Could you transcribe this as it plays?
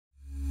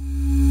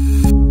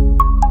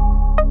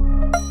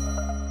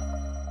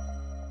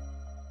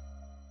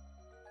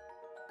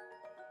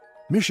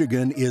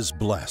Michigan is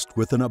blessed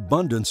with an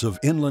abundance of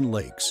inland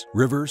lakes,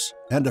 rivers,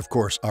 and of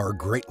course our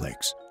Great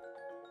Lakes.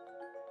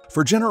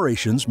 For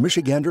generations,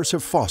 Michiganders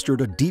have fostered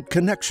a deep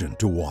connection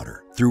to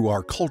water through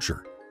our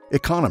culture,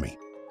 economy,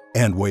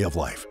 and way of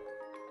life.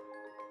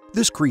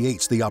 This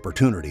creates the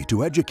opportunity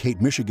to educate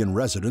Michigan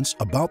residents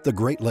about the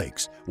Great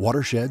Lakes,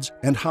 watersheds,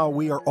 and how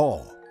we are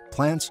all,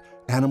 plants,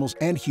 animals,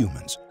 and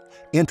humans,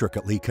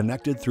 intricately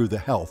connected through the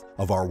health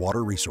of our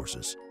water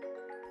resources.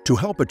 To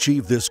help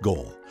achieve this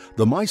goal,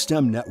 the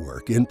MySTEM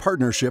Network, in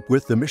partnership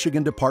with the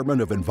Michigan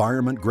Department of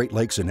Environment, Great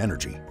Lakes and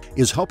Energy,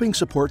 is helping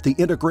support the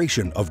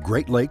integration of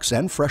Great Lakes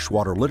and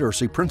freshwater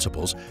literacy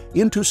principles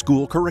into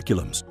school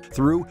curriculums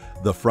through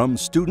the From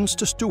Students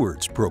to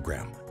Stewards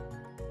program.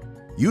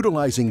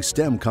 Utilizing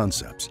STEM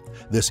concepts,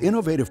 this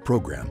innovative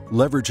program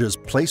leverages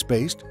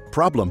place-based,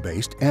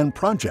 problem-based, and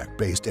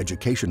project-based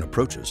education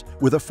approaches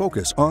with a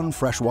focus on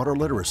freshwater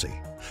literacy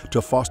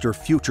to foster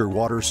future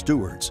water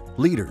stewards,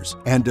 leaders,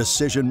 and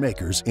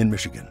decision-makers in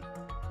Michigan.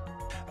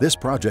 This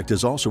project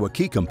is also a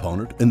key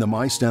component in the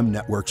MySTEM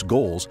Network's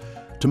goals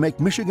to make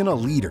Michigan a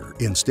leader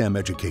in STEM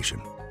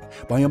education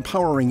by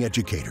empowering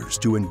educators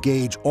to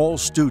engage all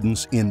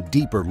students in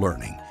deeper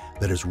learning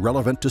that is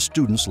relevant to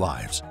students'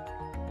 lives.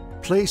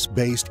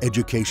 Place-based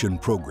education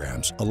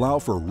programs allow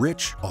for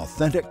rich,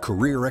 authentic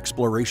career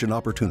exploration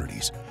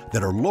opportunities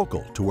that are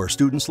local to where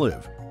students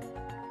live.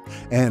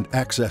 And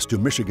access to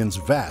Michigan's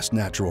vast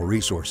natural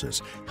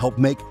resources help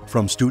make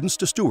From Students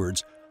to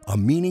Stewards a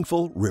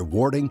meaningful,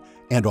 rewarding,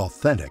 and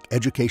authentic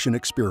education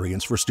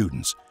experience for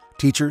students,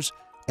 teachers,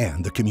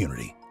 and the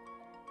community.